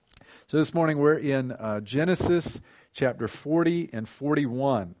So this morning we're in Genesis chapter 40 and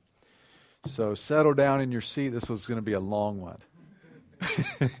 41. So settle down in your seat. This was going to be a long one.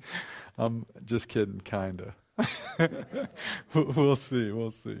 I'm just kidding, kind of. We'll see.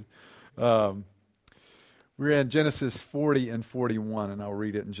 We're in Genesis 40 and 41, and I'll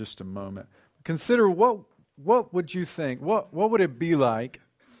read it in just a moment. Consider what would you think? What would it be like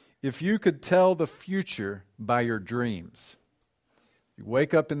if you could tell the future by your dreams? You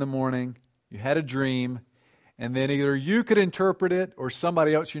wake up in the morning, you had a dream, and then either you could interpret it or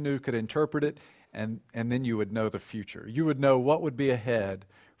somebody else you knew could interpret it, and then you would know the future. You would know what would be ahead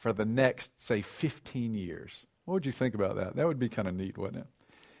for the next, say, 15 years. What would you think about that? That would be kind of neat, wouldn't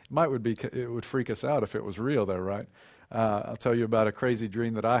it? It would freak us out if it was real, though, right? I'll tell you about a crazy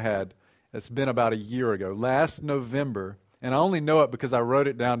dream that I had. It's been about a year ago. Last November, and I only know it because I wrote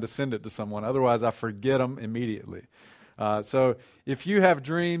it down to send it to someone. Otherwise, I forget them immediately. So if you have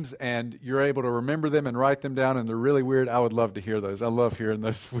dreams and you're able to remember them and write them down and they're really weird, I would love to hear those. I love hearing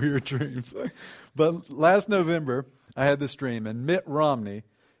those weird dreams. But last November, I had this dream, and Mitt Romney,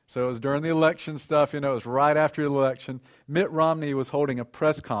 so it was during the election stuff, it was right after the election. Mitt Romney was holding a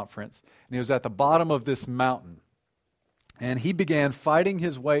press conference, and he was at the bottom of this mountain. And he began fighting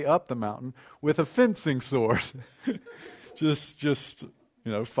his way up the mountain with a fencing sword. just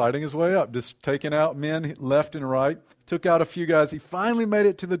fighting his way up, just taking out men left and right, took out a few guys. He finally made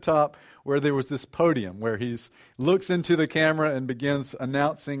it to the top where there was this podium where he looks into the camera and begins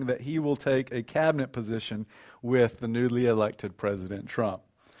announcing that he will take a cabinet position with the newly elected President Trump.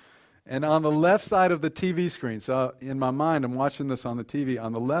 And on the left side of the TV screen, so in my mind, I'm watching this on the TV,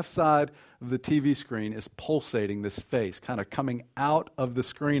 on the left side of the TV screen is pulsating this face, kind of coming out of the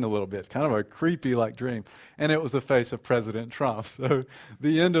screen a little bit, kind of a creepy dream. And it was the face of President Trump. So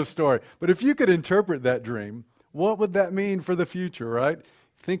the end of story. But if you could interpret that dream, what would that mean for the future, right?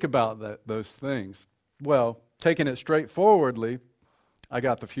 Think about those things. Well, taking it straightforwardly, I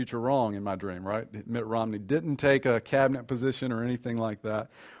got the future wrong in my dream, right? Mitt Romney didn't take a cabinet position or anything like that.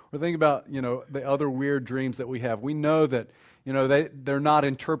 Or think about, the other weird dreams that we have. We know that, they're not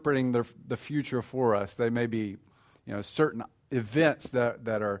interpreting the future for us. They may be, certain events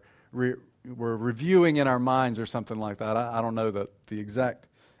that we're reviewing in our minds or something like that. I don't know the exact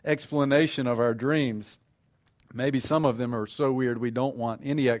explanation of our dreams. Maybe some of them are so weird we don't want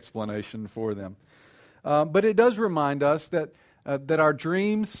any explanation for them. But it does remind us that our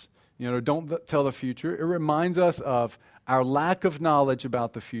dreams, don't tell the future. It reminds us of our lack of knowledge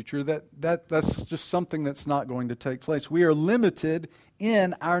about the future, that's just something that's not going to take place. We are limited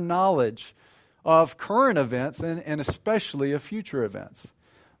in our knowledge of current events and especially of future events.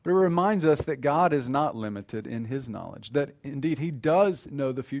 But it reminds us that God is not limited in His knowledge, that indeed He does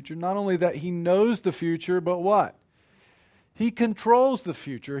know the future. Not only that He knows the future, but what? He controls the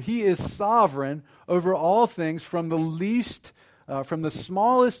future. He is sovereign over all things, from the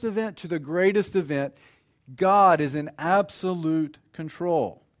smallest event to the greatest event. God is in absolute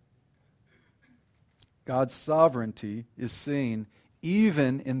control. God's sovereignty is seen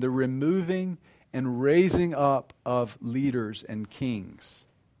even in the removing and raising up of leaders and kings,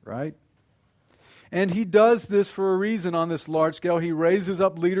 right? And He does this for a reason on this large scale. He raises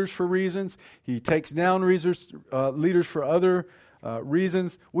up leaders for reasons. He takes down leaders for other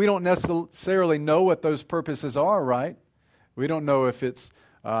reasons. We don't necessarily know what those purposes are, right? We don't know if it's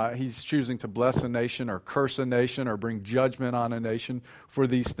He's choosing to bless a nation or curse a nation or bring judgment on a nation for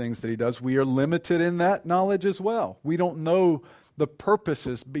these things that He does. We are limited in that knowledge as well. We don't know the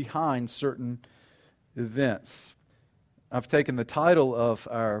purposes behind certain events. I've taken the title of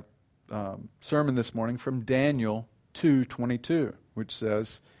our sermon this morning from Daniel 2:22, which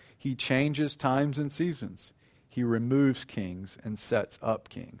says, He changes times and seasons. He removes kings and sets up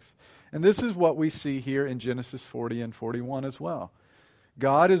kings. And this is what we see here in Genesis 40 and 41 as well.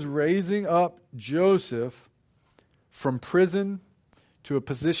 God is raising up Joseph from prison to a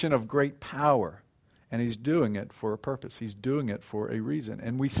position of great power. And He's doing it for a purpose. He's doing it for a reason.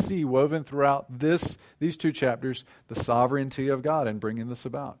 And we see woven throughout these two chapters the sovereignty of God in bringing this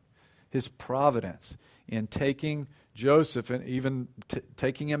about. His providence in taking Joseph and even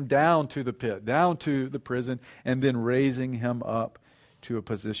taking him down to the pit, down to the prison, and then raising him up to a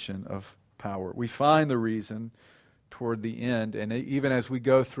position of power. We find the reason toward the end, and even as we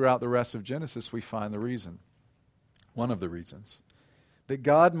go throughout the rest of Genesis, we find the reason, one of the reasons, that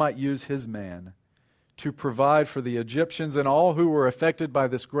God might use His man to provide for the Egyptians and all who were affected by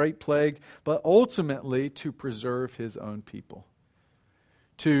this great plague, but ultimately to preserve His own people,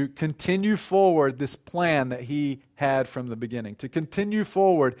 to continue forward this plan that He had from the beginning, to continue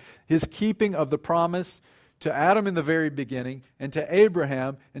forward His keeping of the promise to Adam in the very beginning, and to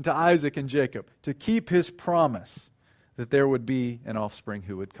Abraham, and to Isaac and Jacob, to keep his promise that there would be an offspring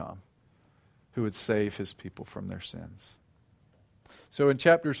who would come, who would save his people from their sins. So in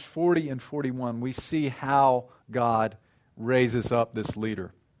chapters 40 and 41, we see how God raises up this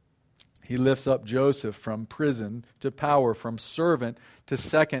leader. He lifts up Joseph from prison to power, from servant to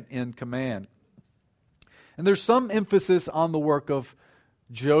second in command. And there's some emphasis on the work of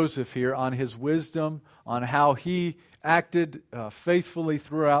Joseph here, on his wisdom, on how he acted faithfully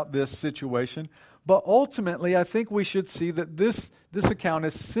throughout this situation. But ultimately, I think we should see that this account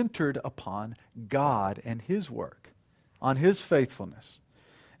is centered upon God and his work, on his faithfulness.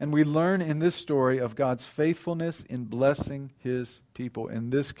 And we learn in this story of God's faithfulness in blessing his people. In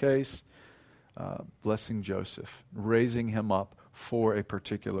this case, blessing Joseph, raising him up for a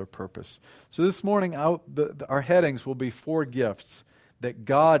particular purpose. So this morning, our headings will be 4 gifts that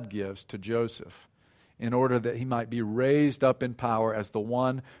God gives to Joseph in order that he might be raised up in power as the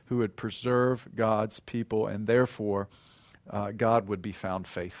one who would preserve God's people, and therefore God would be found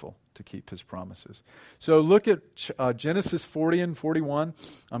faithful to keep his promises. So look at Genesis 40 and 41.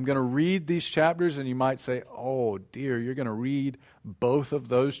 I'm going to read these chapters, and you might say, oh dear, you're going to read both of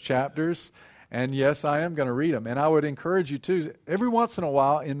those chapters? And yes, I am going to read them. And I would encourage you to, every once in a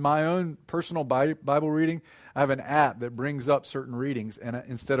while, in my own personal Bible reading, I have an app that brings up certain readings, and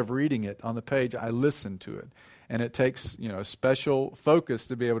instead of reading it on the page, I listen to it. And it takes, special focus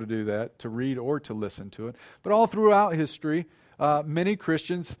to be able to do that, to read or to listen to it. But all throughout history, many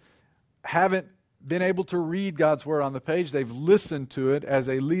Christians haven't been able to read God's Word on the page. They've listened to it as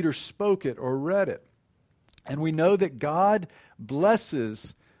a leader spoke it or read it. And we know that God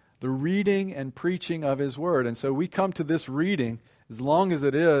blesses the reading and preaching of His Word. And so we come to this reading, as long as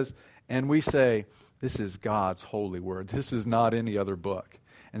it is, and we say, this is God's holy Word. This is not any other book.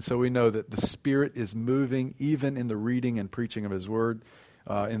 And so we know that the Spirit is moving even in the reading and preaching of His Word.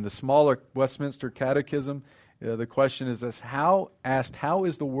 In the smaller Westminster Catechism, the question is this: how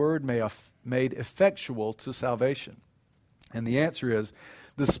is the Word made effectual to salvation? And the answer is,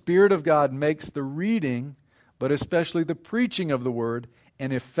 the Spirit of God makes the reading, but especially the preaching of the Word,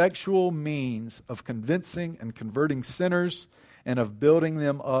 an effectual means of convincing and converting sinners and of building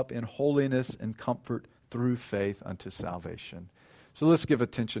them up in holiness and comfort through faith unto salvation. So let's give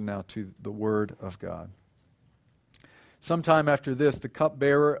attention now to the Word of God. Sometime after this, the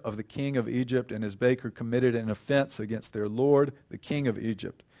cupbearer of the king of Egypt and his baker committed an offense against their lord, the king of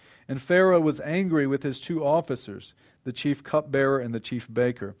Egypt. And Pharaoh was angry with his 2 officers, the chief cupbearer and the chief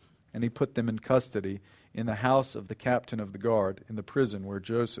baker, and he put them in custody in the house of the captain of the guard, in the prison where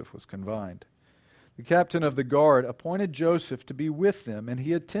Joseph was confined. The captain of the guard appointed Joseph to be with them, and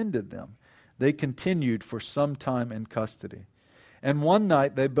he attended them. They continued for some time in custody. And one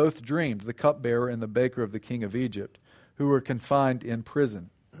night they both dreamed, the cupbearer and the baker of the king of Egypt, who were confined in prison.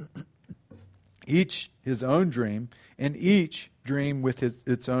 Each his own dream, and each dream with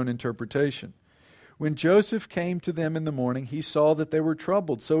its own interpretation. When Joseph came to them in the morning, he saw that they were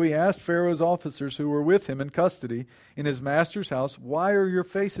troubled. So he asked Pharaoh's officers who were with him in custody in his master's house, "Why are your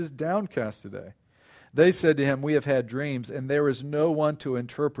faces downcast today?" They said to him, "We have had dreams, and there is no one to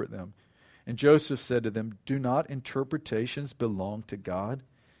interpret them." And Joseph said to them, "Do not interpretations belong to God?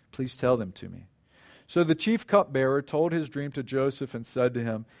 Please tell them to me." So the chief cupbearer told his dream to Joseph and said to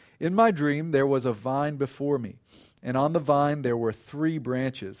him, "In my dream there was a vine before me, and on the vine there were 3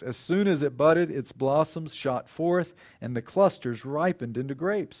 branches. As soon as it budded, its blossoms shot forth, and the clusters ripened into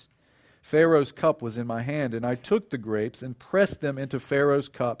grapes. Pharaoh's cup was in my hand, and I took the grapes and pressed them into Pharaoh's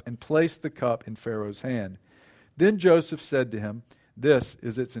cup and placed the cup in Pharaoh's hand." Then Joseph said to him, "This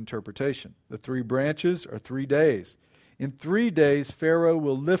is its interpretation. The 3 branches are 3 days. In 3 days Pharaoh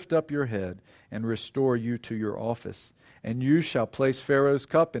will lift up your head and restore you to your office, and you shall place Pharaoh's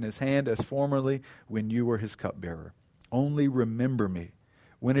cup in his hand as formerly when you were his cupbearer. Only remember me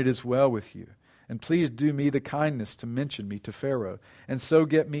when it is well with you, and please do me the kindness to mention me to Pharaoh, and so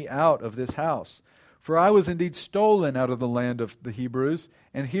get me out of this house. For I was indeed stolen out of the land of the Hebrews,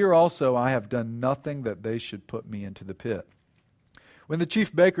 and here also I have done nothing that they should put me into the pit." When the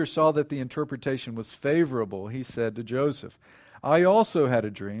chief baker saw that the interpretation was favorable, he said to Joseph, "I also had a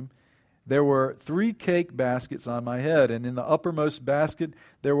dream. There were 3 cake baskets on my head, and in the uppermost basket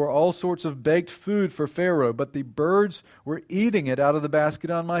there were all sorts of baked food for Pharaoh, but the birds were eating it out of the basket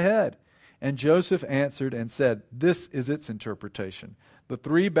on my head." And Joseph answered and said, "This is its interpretation. The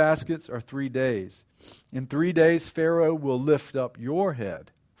 3 baskets are 3 days. In 3 days Pharaoh will lift up your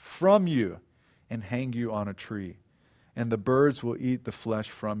head from you and hang you on a tree, and the birds will eat the flesh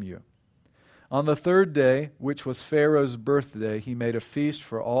from you. On the third day, which was Pharaoh's birthday, he made a feast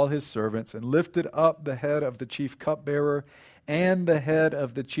for all his servants and lifted up the head of the chief cupbearer and the head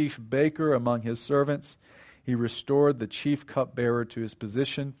of the chief baker among his servants. He restored the chief cupbearer to his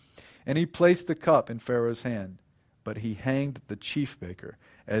position, and he placed the cup in Pharaoh's hand. But he hanged the chief baker,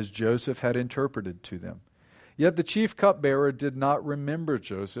 as Joseph had interpreted to them. Yet the chief cupbearer did not remember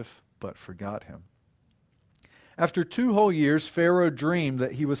Joseph, but forgot him. After 2 whole years, Pharaoh dreamed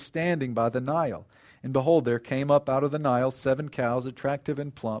that he was standing by the Nile. And behold, there came up out of the Nile 7 cows, attractive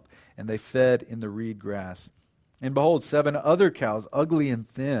and plump, and they fed in the reed grass. And behold, 7 other cows, ugly and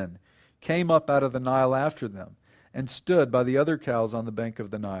thin, came up out of the Nile after them, and stood by the other cows on the bank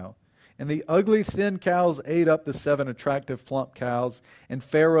of the Nile. And the ugly, thin cows ate up the 7 attractive, plump cows, and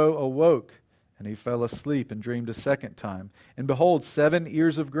Pharaoh awoke, and he fell asleep and dreamed a second time. And behold, 7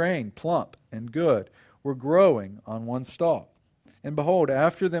 ears of grain, plump and good, were growing on one stalk. And behold,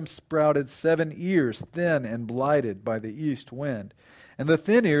 after them sprouted 7 ears, thin and blighted by the east wind. And the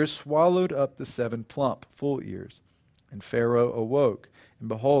thin ears swallowed up the 7 plump, full ears. And Pharaoh awoke, and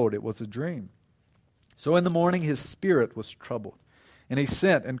behold, it was a dream. So in the morning his spirit was troubled. And he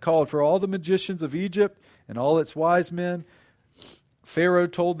sent and called for all the magicians of Egypt and all its wise men. Pharaoh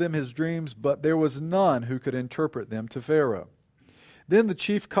told them his dreams, but there was none who could interpret them to Pharaoh. Then the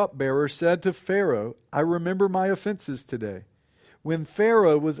chief cupbearer said to Pharaoh, I remember my offenses today. When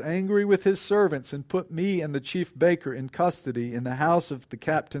Pharaoh was angry with his servants and put me and the chief baker in custody in the house of the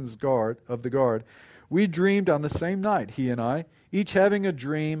captain's of the guard, we dreamed on the same night, he and I, each having a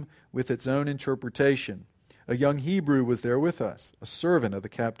dream with its own interpretation. A young Hebrew was there with us, a servant of the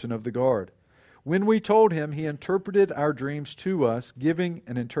captain of the guard. When we told him, he interpreted our dreams to us, giving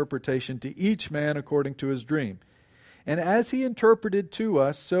an interpretation to each man according to his dream. And as he interpreted to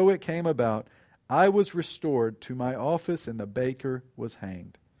us, so it came about, I was restored to my office, and the baker was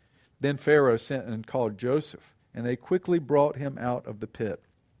hanged. Then Pharaoh sent and called Joseph, and they quickly brought him out of the pit.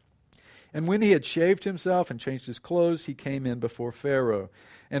 And when he had shaved himself and changed his clothes, he came in before Pharaoh.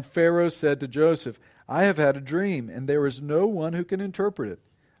 And Pharaoh said to Joseph, I have had a dream, and there is no one who can interpret it.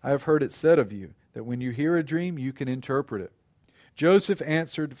 I have heard it said of you, that when you hear a dream, you can interpret it. Joseph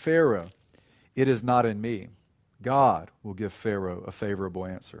answered Pharaoh, It is not in me. God will give Pharaoh a favorable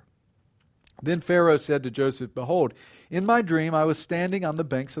answer. Then Pharaoh said to Joseph, Behold, in my dream I was standing on the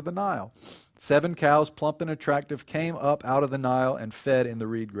banks of the Nile. 7 cows, plump and attractive, came up out of the Nile and fed in the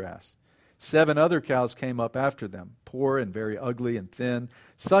reed grass. 7 other cows came up after them, poor and very ugly and thin,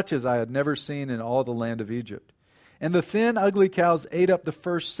 such as I had never seen in all the land of Egypt. And the thin, ugly cows ate up the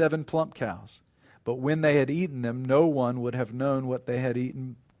first 7 plump cows. But when they had eaten them, no one would have known what they had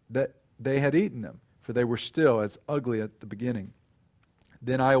eaten, that they had eaten them, for they were still as ugly at the beginning.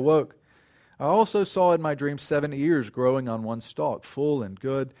 Then I awoke. I also saw in my dream 7 ears growing on one stalk, full and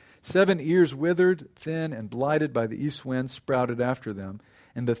good. 7 ears withered, thin, and blighted by the east wind sprouted after them,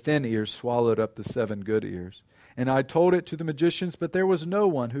 and the thin ears swallowed up the 7 good ears. And I told it to the magicians, but there was no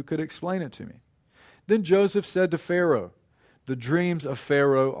one who could explain it to me. Then Joseph said to Pharaoh, The dreams of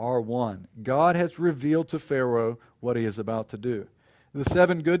Pharaoh are one. God has revealed to Pharaoh what he is about to do. The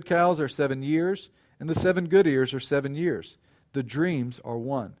 7 good cows are 7 years, and the 7 good ears are 7 years. The dreams are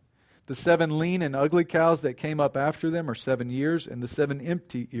one. The 7 lean and ugly cows that came up after them are 7 years, and the 7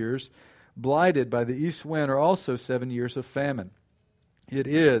 empty ears, blighted by the east wind, are also 7 years of famine. It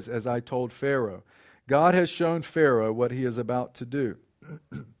is as I told Pharaoh. God has shown Pharaoh what he is about to do.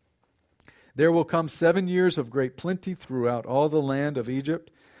 There will come 7 years of great plenty throughout all the land of Egypt,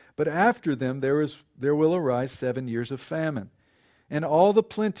 but after them there will arise 7 years of famine. And all the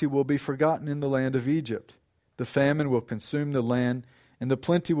plenty will be forgotten in the land of Egypt. The famine will consume the land, and the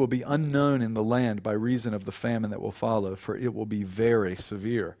plenty will be unknown in the land by reason of the famine that will follow, for it will be very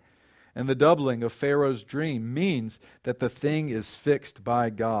severe. And the doubling of Pharaoh's dream means that the thing is fixed by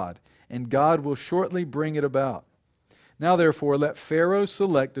God, and God will shortly bring it about. Now therefore let Pharaoh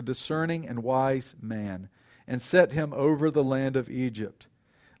select a discerning and wise man, and set him over the land of Egypt.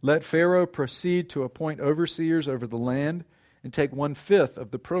 Let Pharaoh proceed to appoint overseers over the land, and take 1/5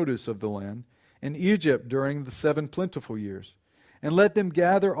 of the produce of the land, in Egypt during the 7 plentiful years. And let them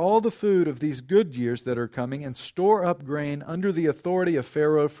gather all the food of these good years that are coming, and store up grain under the authority of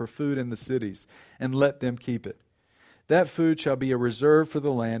Pharaoh for food in the cities, and let them keep it. That food shall be a reserve for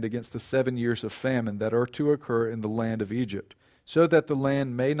the land against the 7 years of famine that are to occur in the land of Egypt, so that the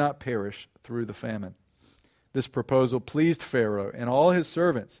land may not perish through the famine. This proposal pleased Pharaoh and all his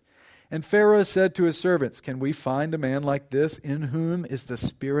servants. And Pharaoh said to his servants, Can we find a man like this in whom is the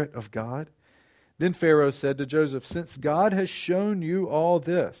Spirit of God? Then Pharaoh said to Joseph, Since God has shown you all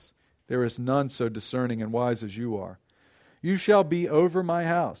this, there is none so discerning and wise as you are. You shall be over my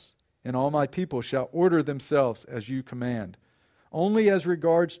house, and all my people shall order themselves as you command. Only as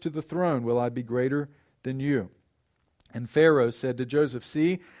regards to the throne will I be greater than you." And Pharaoh said to Joseph,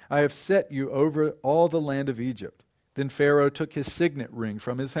 "See, I have set you over all the land of Egypt." Then Pharaoh took his signet ring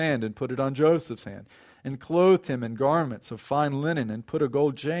from his hand and put it on Joseph's hand, and clothed him in garments of fine linen, and put a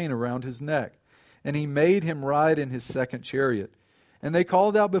gold chain around his neck. And he made him ride in his second chariot. And they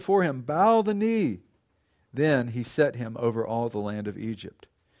called out before him, "Bow the knee." Then he set him over all the land of Egypt.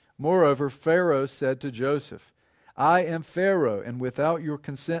 Moreover, Pharaoh said to Joseph, "I am Pharaoh, and without your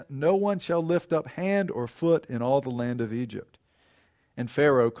consent no one shall lift up hand or foot in all the land of Egypt." And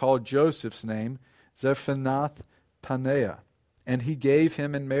Pharaoh called Joseph's name Zaphenath-Paneah, and he gave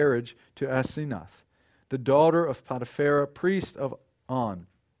him in marriage to Asenath, the daughter of Potiphar, priest of On.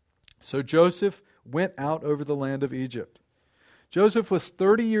 So Joseph went out over the land of Egypt. Joseph was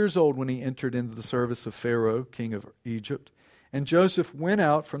 30 years old when he entered into the service of Pharaoh, king of Egypt. And Joseph went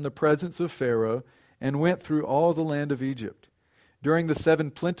out from the presence of Pharaoh and went through all the land of Egypt. During the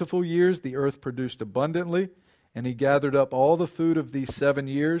 7 plentiful years the earth produced abundantly, and he gathered up all the food of these 7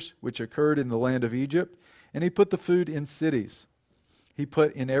 years which occurred in the land of Egypt, and he put the food in cities. He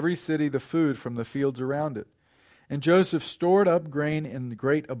put in every city the food from the fields around it. And Joseph stored up grain in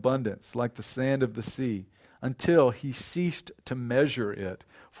great abundance, like the sand of the sea, until he ceased to measure it,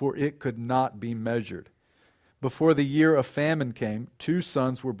 for it could not be measured. Before the year of famine came, 2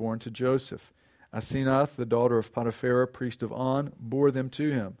 sons were born to Joseph. Asenath, the daughter of Potiphar, priest of On, bore them to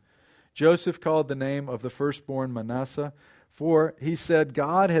him. Joseph called the name of the firstborn Manasseh, for he said,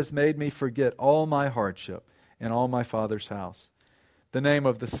 "God has made me forget all my hardship and all my father's house." The name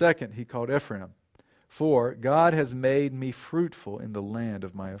of the second he called Ephraim, for God has made me fruitful in the land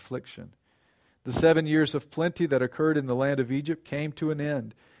of my affliction. The 7 years of plenty that occurred in the land of Egypt came to an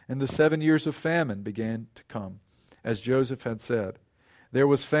end, and the 7 years of famine began to come, as Joseph had said. There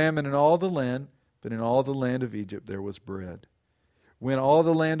was famine in all the land, but in all the land of Egypt there was bread. When all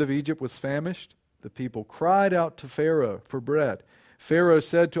the land of Egypt was famished, the people cried out to Pharaoh for bread. Pharaoh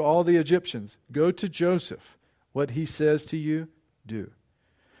said to all the Egyptians, "Go to Joseph. What he says to you, do."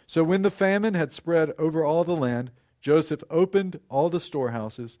 So when the famine had spread over all the land, Joseph opened all the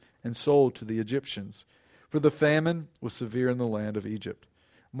storehouses and sold to the Egyptians, for the famine was severe in the land of Egypt.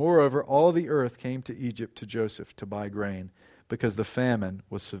 Moreover, all the earth came to Egypt to Joseph to buy grain, because the famine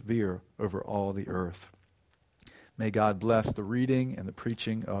was severe over all the earth. May God bless the reading and the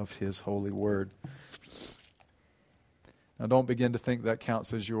preaching of his holy word. Now, don't begin to think that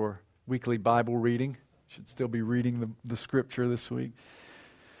counts as your weekly Bible reading. You should still be reading the scripture this week.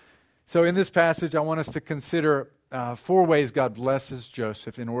 So in this passage, I want us to consider 4 ways God blesses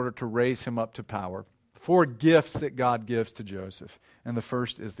Joseph in order to raise him up to power. 4 gifts that God gives to Joseph. And the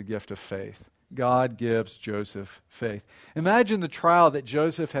first is the gift of faith. God gives Joseph faith. Imagine the trial that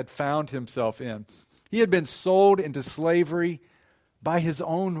Joseph had found himself in. He had been sold into slavery by his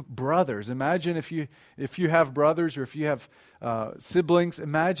own brothers. Imagine if you have brothers or if you have siblings,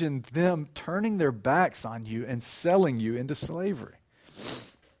 imagine them turning their backs on you and selling you into slavery.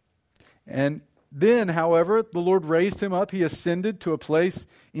 And then, however, the Lord raised him up. He ascended to a place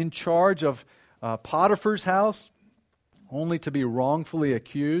in charge of Potiphar's house, only to be wrongfully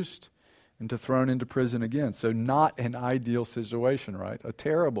accused and to thrown into prison again. So not an ideal situation, right? A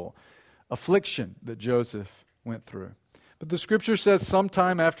terrible affliction that Joseph went through. But the scripture says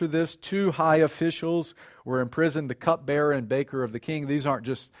sometime after this, 2 high officials were imprisoned, the cupbearer and baker of the king. These aren't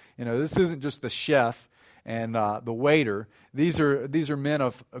just, this isn't just the chef and the waiter. These are men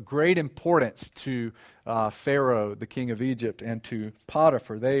of great importance to Pharaoh, the king of Egypt, and to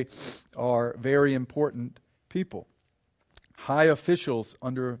Potiphar. They are very important people, high officials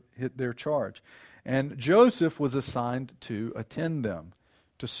under their charge. And Joseph was assigned to attend them,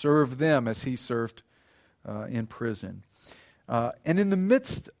 to serve them as he served in prison. And in the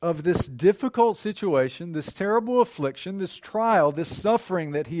midst of this difficult situation, this terrible affliction, this trial, this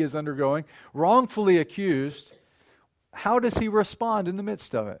suffering that he is undergoing, wrongfully accused, how does he respond in the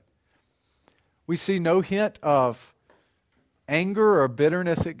midst of it? We see no hint of anger or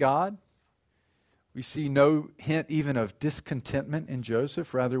bitterness at God. We see no hint even of discontentment in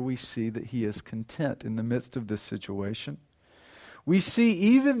Joseph. Rather, we see that he is content in the midst of this situation. We see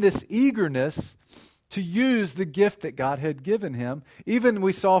even this eagerness to use the gift that God had given him. Even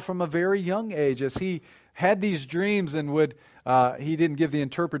we saw from a very young age as he had these dreams and he didn't give the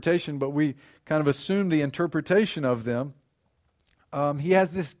interpretation, but we kind of assumed the interpretation of them. He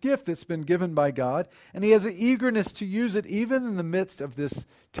has this gift that's been given by God, and he has an eagerness to use it even in the midst of this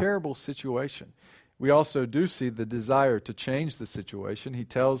terrible situation. We also do see the desire to change the situation. He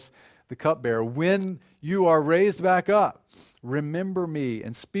tells the cupbearer, when you are raised back up, remember me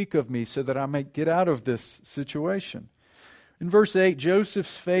and speak of me so that I may get out of this situation. In verse 8,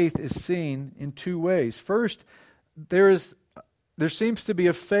 Joseph's faith is seen in two ways. First, there seems to be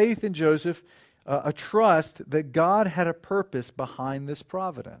a faith in Joseph, a trust that God had a purpose behind this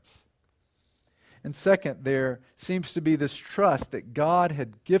providence. And second, there seems to be this trust that God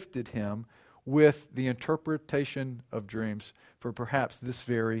had gifted him with the interpretation of dreams for perhaps this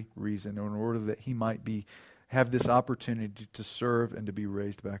very reason, in order that he might have this opportunity to serve and to be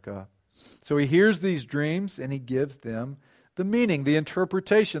raised back up. So he hears these dreams and he gives them the meaning, the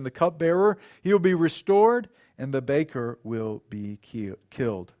interpretation. The cupbearer, he will be restored, and the baker will be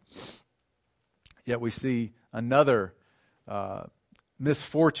killed. Yet we see another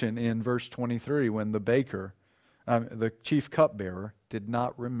misfortune in verse 23 when the baker, the chief cupbearer, did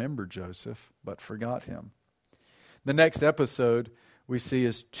not remember Joseph but forgot him. The next episode we see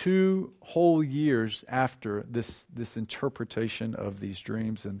is 2 whole years after this interpretation of these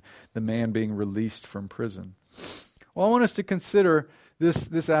dreams and the man being released from prison. Well, I want us to consider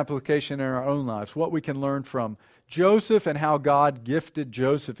this application in our own lives, what we can learn from Joseph and how God gifted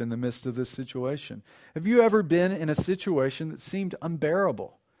Joseph in the midst of this situation. Have you ever been in a situation that seemed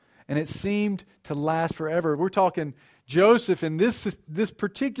unbearable and it seemed to last forever? We're talking Joseph in this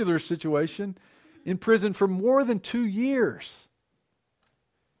particular situation in prison for more than 2 years.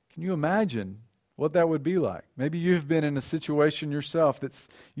 Can you imagine what that would be like? Maybe you've been in a situation yourself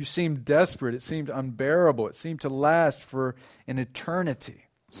you seemed desperate, it seemed unbearable, it seemed to last for an eternity.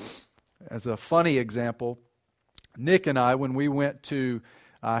 As a funny example, Nick and I, when we went to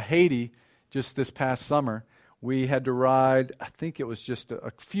Haiti just this past summer, we had to ride, I think it was just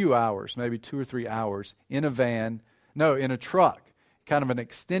a few hours, maybe 2 or 3 hours, in a truck, kind of an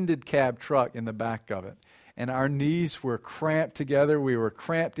extended cab truck in the back of it. And our knees were cramped together. We were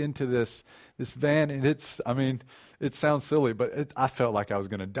cramped into this van, and it sounds silly, but I felt like I was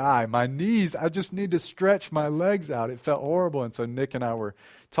going to die. My knees, I just need to stretch my legs out. It felt horrible, and so Nick and I were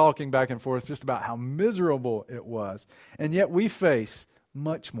talking back and forth just about how miserable it was. And yet we face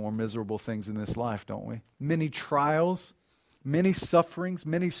much more miserable things in this life, don't we? Many trials, many sufferings,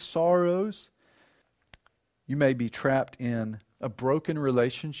 many sorrows. You may be trapped in a broken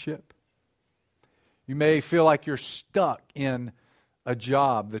relationship. You may feel like you're stuck in a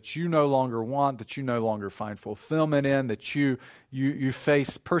job that you no longer want, that you no longer find fulfillment in, that you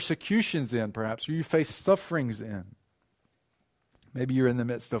face persecutions in, perhaps, or you face sufferings in. Maybe you're in the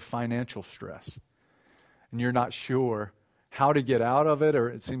midst of financial stress, and you're not sure how to get out of it, or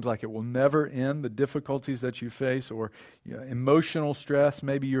it seems like it will never end, the difficulties that you face, or emotional stress.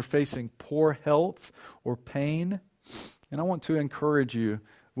 Maybe you're facing poor health or pain. And I want to encourage you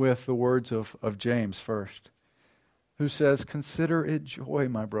with the words of James first, who says, "Consider it joy,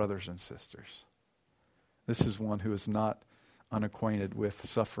 my brothers and sisters." This is one who is not unacquainted with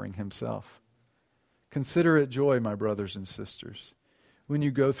suffering himself. "Consider it joy, my brothers and sisters, when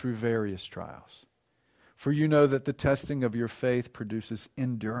you go through various trials. For you know that the testing of your faith produces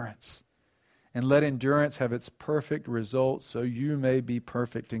endurance. And let endurance have its perfect result, so you may be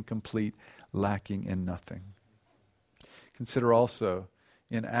perfect and complete, lacking in nothing." Consider also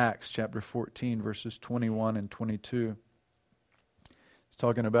in Acts chapter 14, verses 21 and 22. It's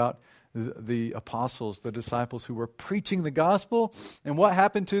talking about the apostles, the disciples who were preaching the gospel. And what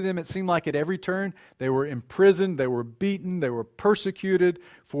happened to them? It seemed like at every turn they were imprisoned, they were beaten, they were persecuted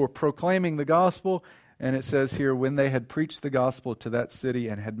for proclaiming the gospel. And it says here, when they had preached the gospel to that city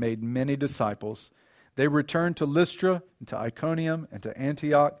and had made many disciples, they returned to Lystra and to Iconium and to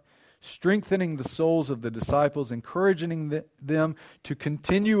Antioch, strengthening the souls of the disciples, encouraging them to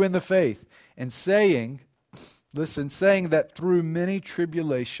continue in the faith, and saying that through many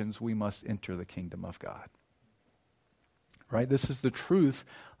tribulations we must enter the kingdom of God. Right? This is the truth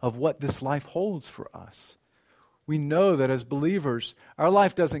of what this life holds for us. We know that as believers, our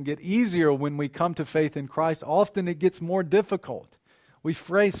life doesn't get easier when we come to faith in Christ. Often it gets more difficult. We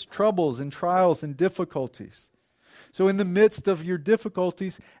face troubles and trials and difficulties. So in the midst of your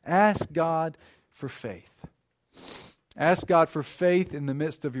difficulties, ask God for faith. Ask God for faith in the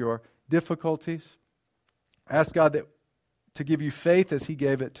midst of your difficulties. Ask God to give you faith as He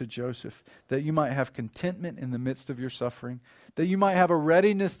gave it to Joseph, that you might have contentment in the midst of your suffering, that you might have a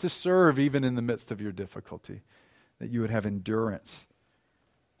readiness to serve even in the midst of your difficulty, that you would have endurance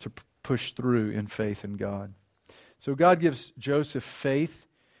to push through in faith in God. So God gives Joseph faith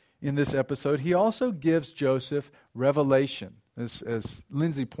in this episode. He also gives Joseph revelation, as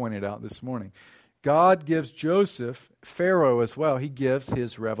Lindsay pointed out this morning. God gives Joseph, Pharaoh as well, he gives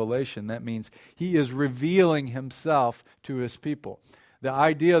his revelation. That means he is revealing himself to his people. The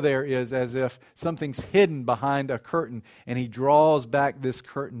idea there is as if something's hidden behind a curtain, and he draws back this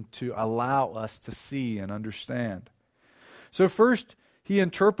curtain to allow us to see and understand. So first, he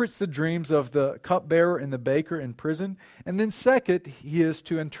interprets the dreams of the cupbearer and the baker in prison. And then second, he is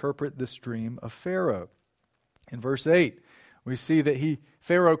to interpret this dream of Pharaoh. In verse 8, we see that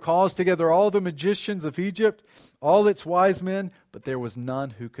Pharaoh calls together all the magicians of Egypt, all its wise men, but there was none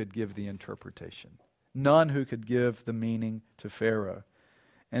who could give the interpretation. None who could give the meaning to Pharaoh.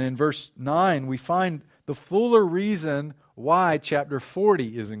 And in verse 9, we find the fuller reason why chapter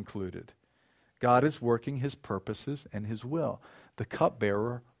 40 is included. God is working his purposes and his will. The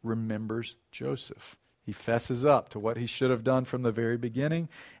cupbearer remembers Joseph. He fesses up to what he should have done from the very beginning,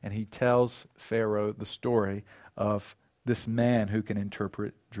 and he tells Pharaoh the story of this man who can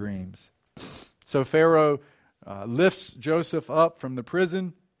interpret dreams. So Pharaoh lifts Joseph up from the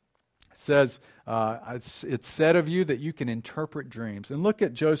prison, says, it's said of you that you can interpret dreams. And look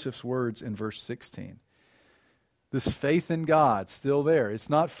at Joseph's words in verse 16. This faith in God still there. It's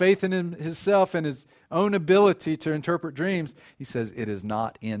not faith in himself and his own ability to interpret dreams. He says, it is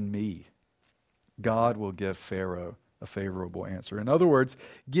not in me. God will give Pharaoh a favorable answer. In other words,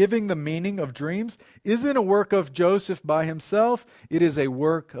 giving the meaning of dreams isn't a work of Joseph by himself. It is a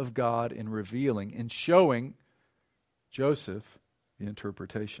work of God in revealing and showing Joseph the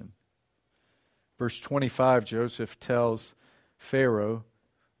interpretation. Verse 25, Joseph tells Pharaoh,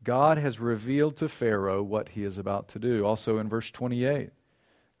 God has revealed to Pharaoh what he is about to do. Also in verse 28,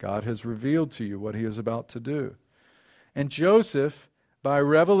 God has revealed to you what he is about to do. And Joseph, by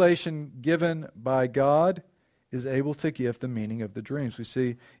revelation given by God, is able to give the meaning of the dreams. We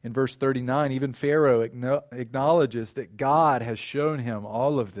see in verse 39, even Pharaoh acknowledges that God has shown him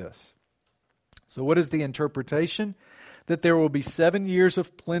all of this. So what is the interpretation? That there will be 7 years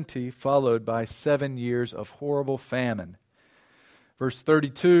of plenty followed by 7 years of horrible famine. Verse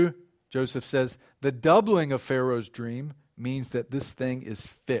 32, Joseph says, the doubling of Pharaoh's dream means that this thing is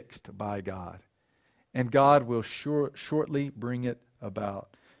fixed by God. And God will shortly bring it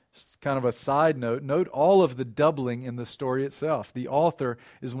about. Just kind of a side note, note all of the doubling in the story itself. The author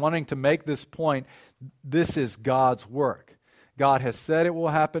is wanting to make this point. This is God's work. God has said it will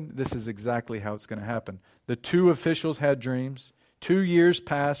happen. This is exactly how it's going to happen. The two officials had dreams. 2 years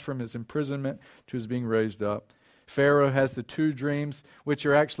passed from his imprisonment to his being raised up. Pharaoh has the 2 dreams, which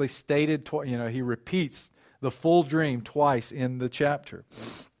are actually stated twice. He repeats the full dream twice in the chapter.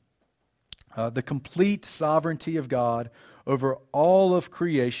 The complete sovereignty of God over all of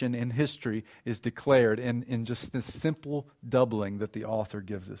creation and history is declared in just this simple doubling that the author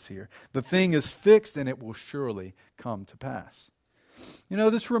gives us here. The thing is fixed and it will surely come to pass.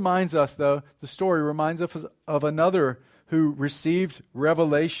 This reminds us, though, the story reminds us of another who received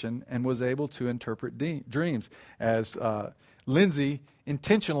revelation and was able to interpret dreams. As Lindsay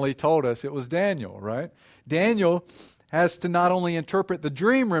intentionally told us, it was Daniel, right? Daniel has to not only interpret the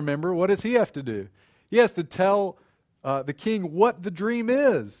dream, remember, what does he have to do? He has to tell the king what the dream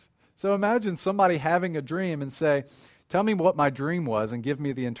is. So imagine somebody having a dream and say, tell me what my dream was and give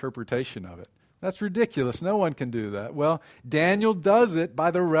me the interpretation of it. That's ridiculous. No one can do that. Well, Daniel does it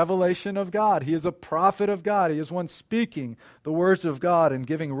by the revelation of God. He is a prophet of God. He is one speaking the words of God and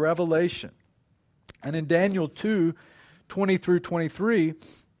giving revelation. And in Daniel 2, 20 through 23,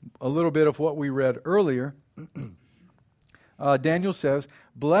 a little bit of what we read earlier, Daniel says,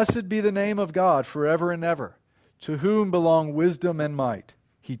 blessed be the name of God forever and ever, to whom belong wisdom and might.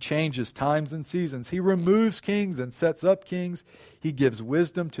 He changes times and seasons. He removes kings and sets up kings. He gives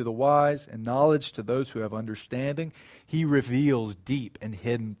wisdom to the wise and knowledge to those who have understanding. He reveals deep and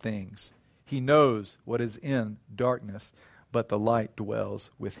hidden things. He knows what is in darkness, but the light dwells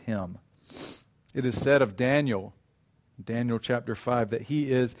with him. It is said of Daniel, Daniel chapter 5, that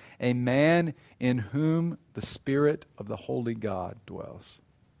he is a man in whom the Spirit of the Holy God dwells.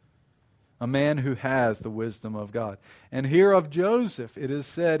 A man who has the wisdom of God. And here of Joseph, it is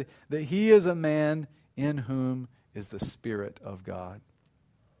said that he is a man in whom is the Spirit of God.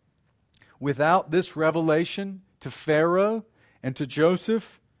 Without this revelation to Pharaoh and to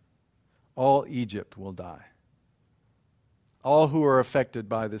Joseph, all Egypt will die. All who are affected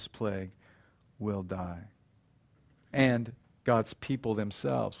by this plague will die. And God's people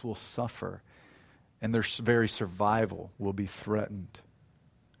themselves will suffer, and their very survival will be threatened,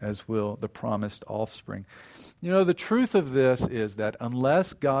 as will the promised offspring. The truth of this is that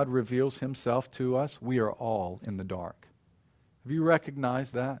unless God reveals himself to us, we are all in the dark. Have you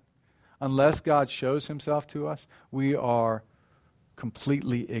recognized that? Unless God shows himself to us, we are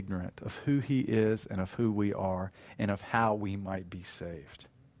completely ignorant of who he is and of who we are and of how we might be saved.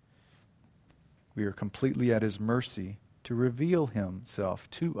 We are completely at his mercy to reveal himself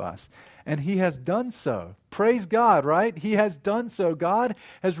to us. And he has done so. Praise God, right? He has done so. God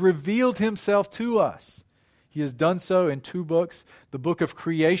has revealed himself to us. He has done so in 2 books, the book of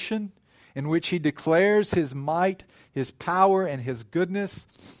creation, in which he declares his might, his power, and his goodness,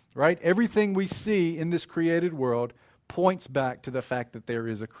 right? Everything we see in this created world points back to the fact that there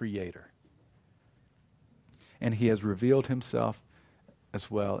is a creator. And he has revealed himself as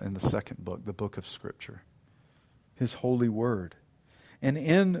well in the 2nd book, the book of Scripture, his holy word. And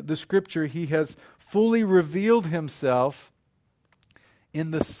in the Scripture, he has fully revealed himself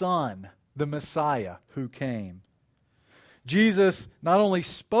in the Son, the Messiah who came. Jesus not only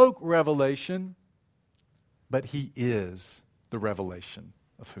spoke revelation, but he is the revelation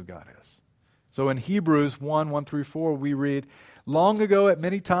of who God is. So in Hebrews 1:1-4, we read, "Long ago at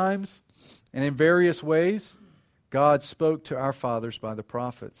many times and in various ways, God spoke to our fathers by the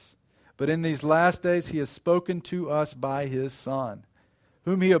prophets. But in these last days he has spoken to us by his Son,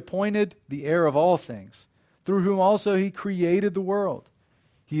 whom he appointed the heir of all things, through whom also he created the world.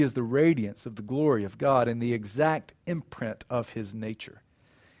 He is the radiance of the glory of God and the exact imprint of his nature.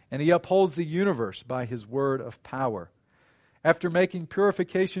 And he upholds the universe by his word of power. After making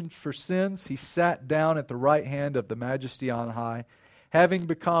purification for sins, he sat down at the right hand of the Majesty on high, having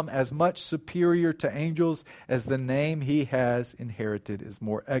become as much superior to angels as the name he has inherited is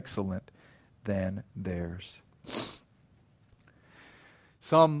more excellent than theirs."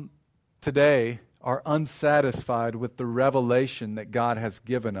 Some today are unsatisfied with the revelation that God has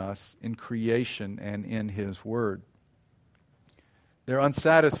given us in creation and in his word. They're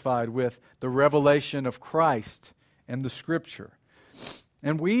unsatisfied with the revelation of Christ and the Scripture.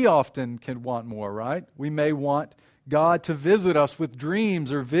 And we often can want more, right? We may want God to visit us with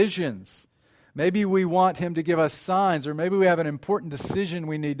dreams or visions. Maybe we want him to give us signs, or maybe we have an important decision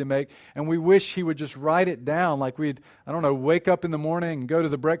we need to make, and we wish he would just write it down, like we'd, wake up in the morning and go to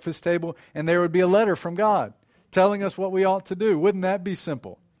the breakfast table, and there would be a letter from God telling us what we ought to do. Wouldn't that be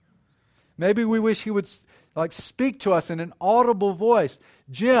simple? Maybe we wish he would speak to us in an audible voice.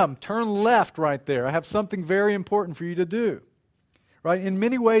 "Jim, turn left right there. I have something very important for you to do." Right? In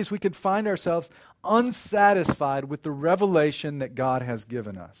many ways, we could find ourselves unsatisfied with the revelation that God has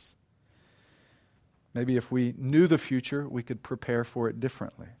given us. Maybe if we knew the future, we could prepare for it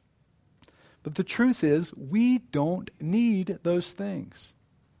differently. But the truth is, we don't need those things.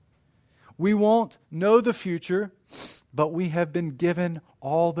 We won't know the future, but we have been given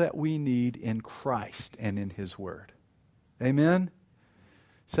all that we need in Christ and in his word. Amen?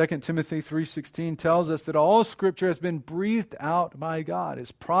 2 Timothy 3:16 tells us that all Scripture has been breathed out by God,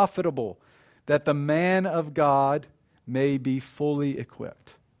 is profitable, that the man of God may be fully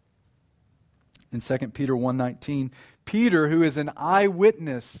equipped. In 2 Peter 1:19, Peter, who is an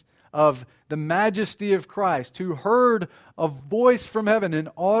eyewitness of the majesty of Christ, who heard a voice from heaven, an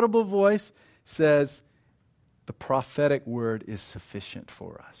audible voice, says, the prophetic word is sufficient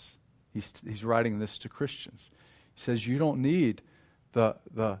for us. He's writing this to Christians. He says, you don't need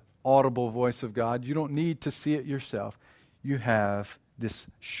the audible voice of God. You don't need to see it yourself. You have this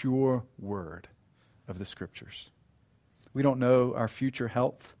sure word of the Scriptures. We don't know our future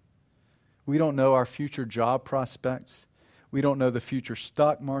health. We don't know our future job prospects. We don't know the future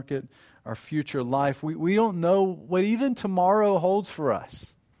stock market, our future life. We don't know what even tomorrow holds for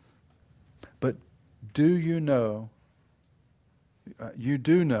us. But do you know, you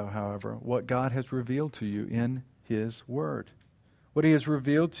do know, however, what God has revealed to you in his word, what he has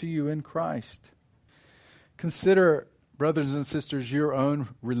revealed to you in Christ. Consider, brothers and sisters, your own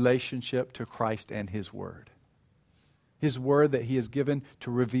relationship to Christ and his word. His word that he has given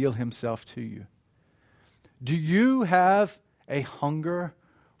to reveal himself to you. Do you have a hunger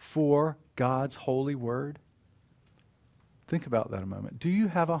for God's holy word? Think about that a moment. Do you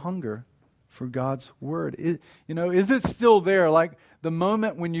have a hunger for God's word? Is it still there? Like the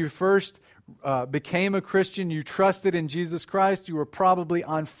moment when you first became a Christian, you trusted in Jesus Christ, you were probably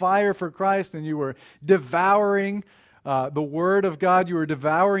on fire for Christ, and you were devouring the Word of God. You were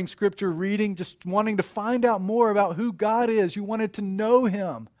devouring Scripture, reading, just wanting to find out more about who God is. You wanted to know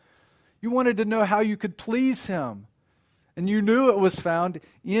him. You wanted to know how you could please him. And you knew it was found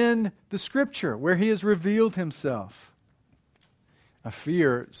in the Scripture, where he has revealed himself. I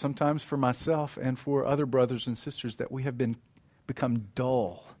fear sometimes for myself and for other brothers and sisters that we have become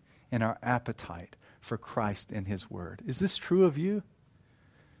dull in our appetite for Christ and his word. Is this true of you?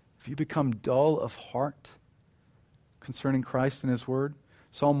 Have you become dull of heart concerning Christ and his word?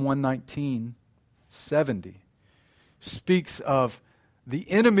 Psalm 119:70 speaks of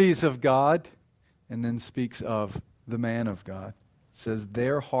the enemies of God and then speaks of the man of God. It says,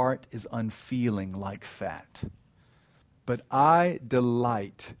 their heart is unfeeling like fat. but I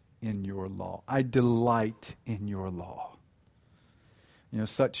delight in your law. I delight in your law. You know,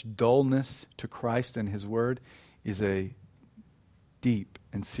 such dullness to Christ and his word is a deep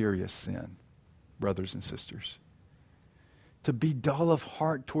and serious sin, brothers and sisters. To be dull of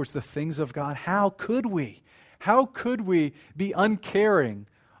heart towards the things of God, how could we? How could we be uncaring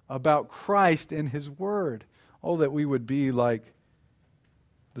about Christ and his word? Oh, that we would be like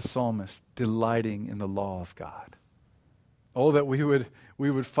the psalmist, delighting in the law of God. Oh, that we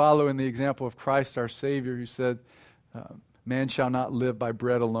would follow in the example of Christ our Savior, who said, man shall not live by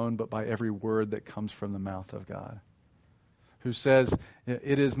bread alone, but by every word that comes from the mouth of God. Who says,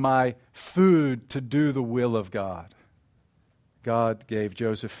 it is my food to do the will of God. God gave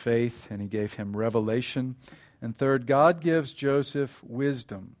Joseph faith, and he gave him revelation. And third, God gives Joseph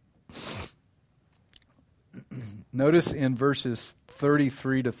wisdom. Notice in verses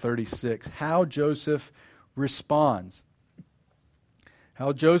 33 to 36 how Joseph responds.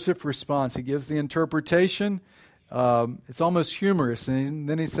 How Joseph responds. He gives the interpretation. It's almost humorous. And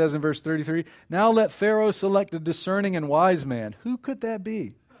then he says in verse 33, now let Pharaoh select a discerning and wise man. Who could that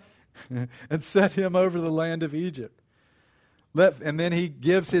be? And set him over the land of Egypt. And then he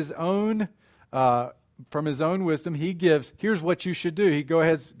gives his own, from his own wisdom, he gives, here's what you should do. He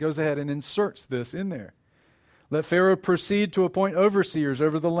goes ahead and inserts this in there. Let Pharaoh proceed to appoint overseers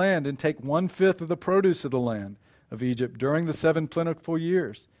over the land and take 1/5 of the produce of the land of Egypt during the 7 plentiful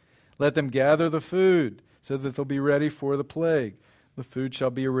years. Let them gather the food so that they'll be ready for the plague. The food shall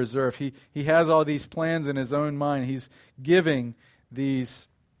be a reserve. He has all these plans in his own mind. He's giving these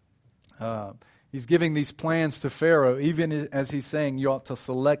plans to Pharaoh, even as he's saying you ought to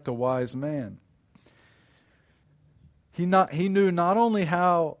select a wise man. He knew not only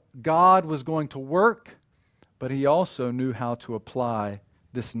how God was going to work, but he also knew how to apply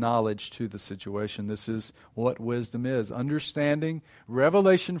this knowledge to the situation. This is what wisdom is. Understanding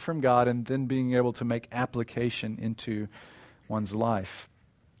revelation from God and then being able to make application into one's life.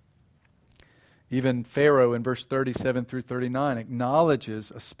 Even Pharaoh in verse 37 through 39 acknowledges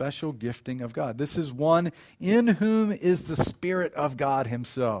a special gifting of God. This is one in whom is the Spirit of God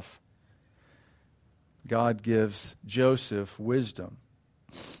himself. God gives Joseph wisdom.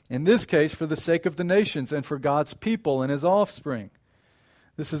 In this case, for the sake of the nations and for God's people and his offspring.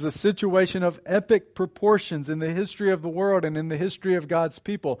 This is a situation of epic proportions in the history of the world and in the history of God's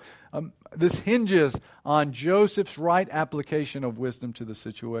people. This hinges on Joseph's right application of wisdom to the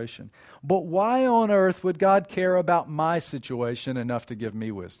situation. But why on earth would God care about my situation enough to give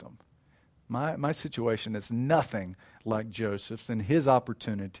me wisdom? My situation is nothing like Joseph's and his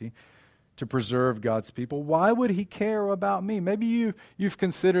opportunity to preserve God's people. Why would he care about me? Maybe you've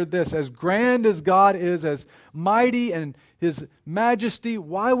considered this. As grand as God is, as mighty in his majesty,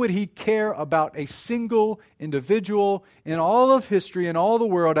 why would he care about a single individual in all of history, in all the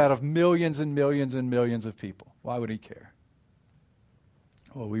world, out of millions and millions and millions of people? Why would he care?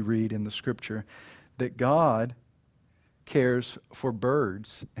 Well, we read in the scripture that God cares for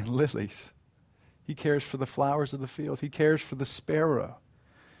birds and lilies. He cares for the flowers of the field. He cares for the sparrow.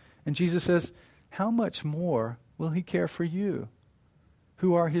 And Jesus says, how much more will he care for you,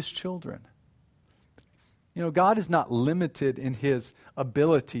 who are his children? You know, God is not limited in his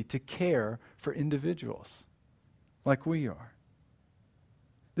ability to care for individuals like we are.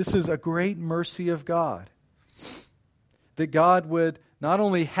 This is a great mercy of God, that God would not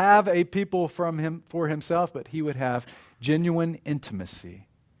only have a people from him for himself, but he would have genuine intimacy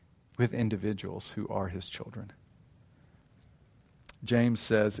with individuals who are his children. James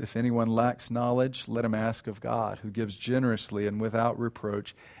says, if anyone lacks knowledge, let him ask of God, who gives generously and without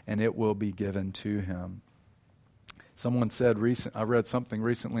reproach, and it will be given to him. Someone said, I read something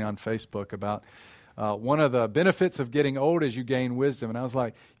recently on Facebook about one of the benefits of getting old is you gain wisdom. And I was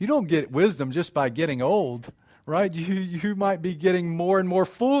like, you don't get wisdom just by getting old, right? You might be getting more and more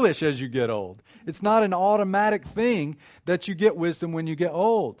foolish as you get old. It's not an automatic thing that you get wisdom when you get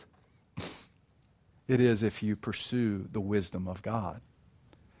old. It is if you pursue the wisdom of God.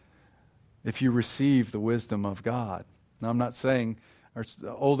 If you receive the wisdom of God. Now, I'm not saying our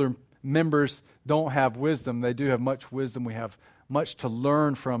older members don't have wisdom. They do have much wisdom. We have much to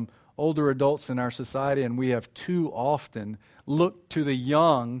learn from older adults in our society, and we have too often looked to the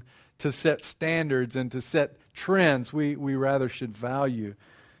young to set standards and to set trends. We rather should value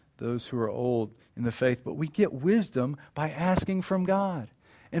those who are old in the faith. But we get wisdom by asking from God.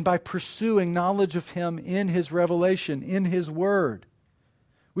 And by pursuing knowledge of him in his revelation, in his word.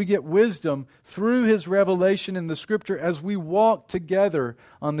 We get wisdom through his revelation in the scripture as we walk together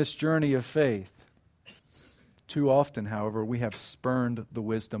on this journey of faith. Too often, however, we have spurned the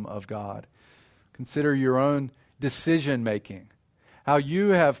wisdom of God. Consider your own decision making, how you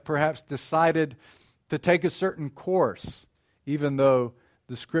have perhaps decided to take a certain course, even though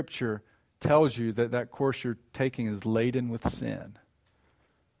the Scripture tells you that that course you're taking is laden with sin.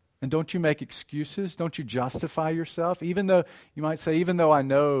 And don't you make excuses? Don't you justify yourself? Even though, you might say, even though I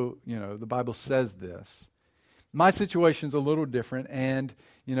know, the Bible says this, my situation's a little different, and,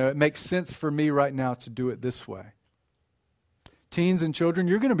 it makes sense for me right now to do it this way. Teens and children,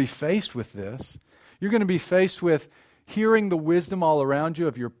 you're going to be faced with this. You're going to be faced with hearing the wisdom all around you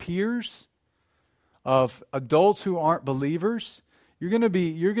of your peers, of adults who aren't believers. You're going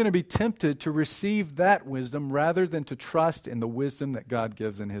to be tempted to receive that wisdom rather than to trust in the wisdom that God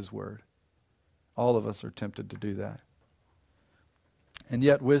gives in His Word. All of us are tempted to do that. And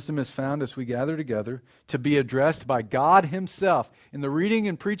yet wisdom is found as we gather together to be addressed by God Himself. In the reading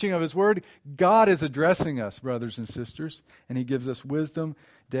and preaching of His Word, God is addressing us, brothers and sisters, and He gives us wisdom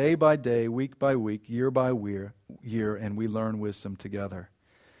day by day, week by week, year by year, and we learn wisdom together.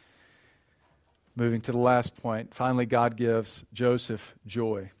 Moving to the last point, finally God gives Joseph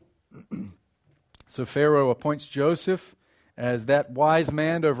joy. So Pharaoh appoints Joseph as that wise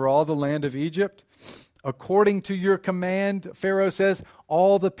man over all the land of Egypt. According to your command, Pharaoh says,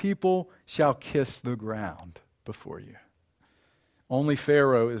 all the people shall kiss the ground before you. Only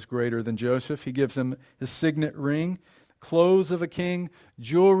Pharaoh is greater than Joseph. He gives him his signet ring, clothes of a king,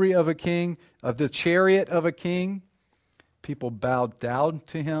 jewelry of a king, of the chariot of a king. People bowed down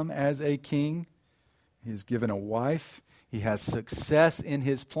to him as a king. He's given a wife. He has success in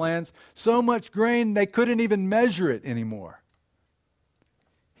his plans. So much grain they couldn't even measure it anymore.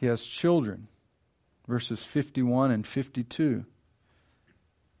 He has children. Verses 51 and 52.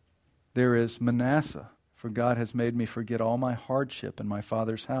 There is Manasseh, for God has made me forget all my hardship in my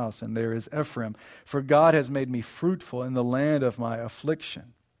father's house. And there is Ephraim, for God has made me fruitful in the land of my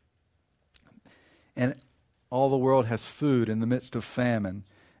affliction. And all the world has food in the midst of famine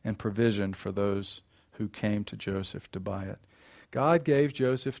and provision for those who came to Joseph to buy it. God gave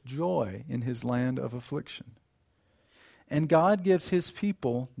Joseph joy in his land of affliction. And God gives His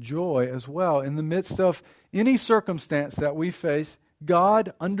people joy as well. In the midst of any circumstance that we face,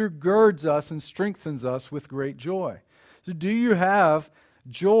 God undergirds us and strengthens us with great joy. So do you have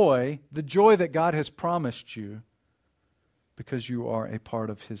joy, the joy that God has promised you, because you are a part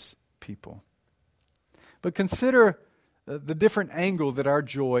of His people? But consider the different angle that our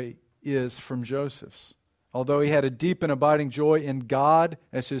joy is from Joseph's. Although he had a deep and abiding joy in God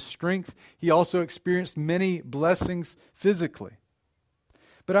as his strength, he also experienced many blessings physically.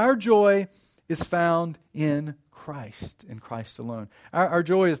 But our joy is found in Christ alone. Our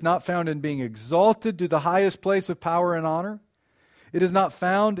joy is not found in being exalted to the highest place of power and honor. It is not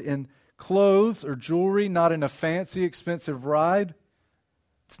found in clothes or jewelry, not in a fancy, expensive ride.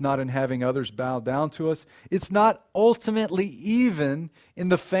 It's not in having others bow down to us. It's not ultimately even in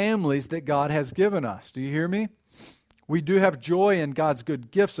the families that God has given us. Do you hear me? We do have joy in God's good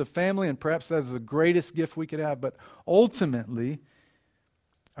gifts of family, and perhaps that is the greatest gift we could have. But ultimately,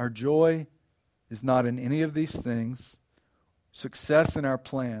 our joy is not in any of these things, success in our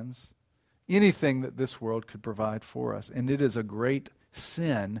plans, anything that this world could provide for us. And it is a great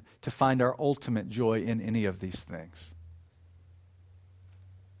sin to find our ultimate joy in any of these things.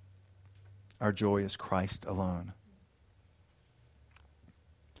 Our joy is Christ alone.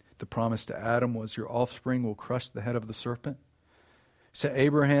 The promise to Adam was, your offspring will crush the head of the serpent. To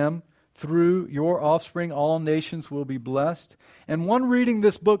Abraham, through your offspring, all nations will be blessed. And one reading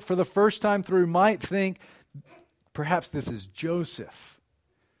this book for the first time through might think, perhaps this is Joseph.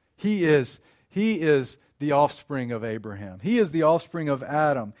 He is the offspring of Abraham. He is the offspring of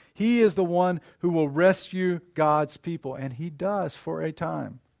Adam. He is the one who will rescue God's people. And he does for a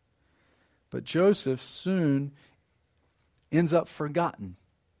time. But Joseph soon ends up forgotten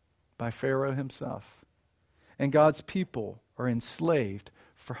by Pharaoh himself. And God's people are enslaved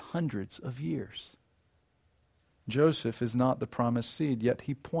for hundreds of years. Joseph is not the promised seed, yet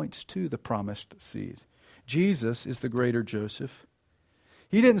he points to the promised seed. Jesus is the greater Joseph.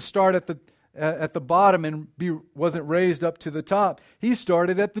 He didn't start at the bottom and wasn't raised up to the top. He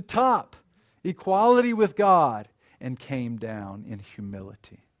started at the top, equality with God, and came down in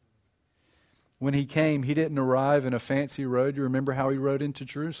humility. When he came, he didn't arrive in a fancy road. You remember how he rode into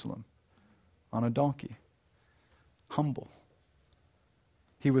Jerusalem? On a donkey. Humble.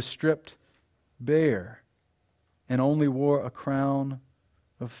 He was stripped bare and only wore a crown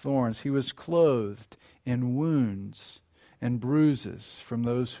of thorns. He was clothed in wounds and bruises from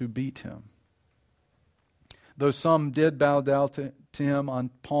those who beat him. Though some did bow down to him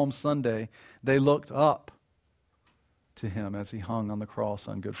on Palm Sunday, they looked up to him as he hung on the cross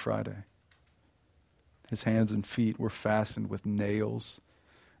on Good Friday. His hands and feet were fastened with nails,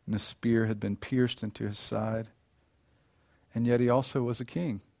 and a spear had been pierced into his side. And yet he also was a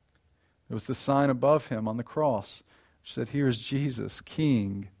king. There was the sign above him on the cross which said, "Here is Jesus,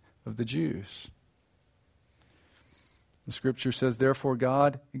 King of the Jews." The scripture says, "Therefore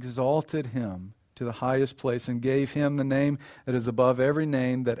God exalted him to the highest place and gave him the name that is above every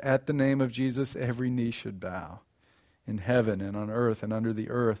name, that at the name of Jesus every knee should bow, in heaven and on earth and under the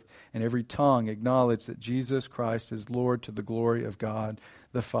earth, and every tongue acknowledge that Jesus Christ is Lord, to the glory of God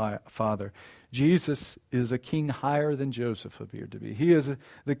the Father." Jesus is a king higher than Joseph appeared to be. He is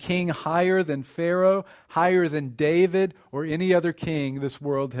the king higher than Pharaoh, higher than David, or any other king this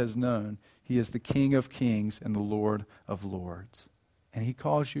world has known. He is the King of kings and the Lord of lords. And he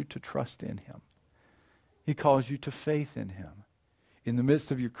calls you to trust in him. He calls you to faith in him. In the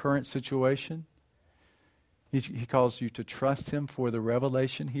midst of your current situation, he calls you to trust him for the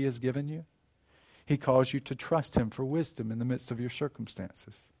revelation he has given you. He calls you to trust him for wisdom in the midst of your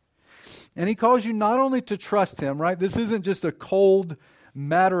circumstances. And he calls you not only to trust him, right? This isn't just a cold,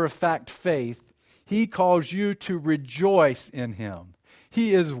 matter-of-fact faith. He calls you to rejoice in him.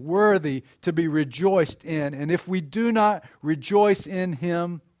 He is worthy to be rejoiced in. And if we do not rejoice in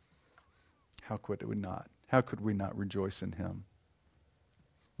him, how could we not? How could we not rejoice in him?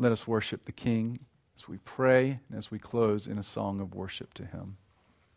 Let us worship the King as we pray and as we close in a song of worship to him.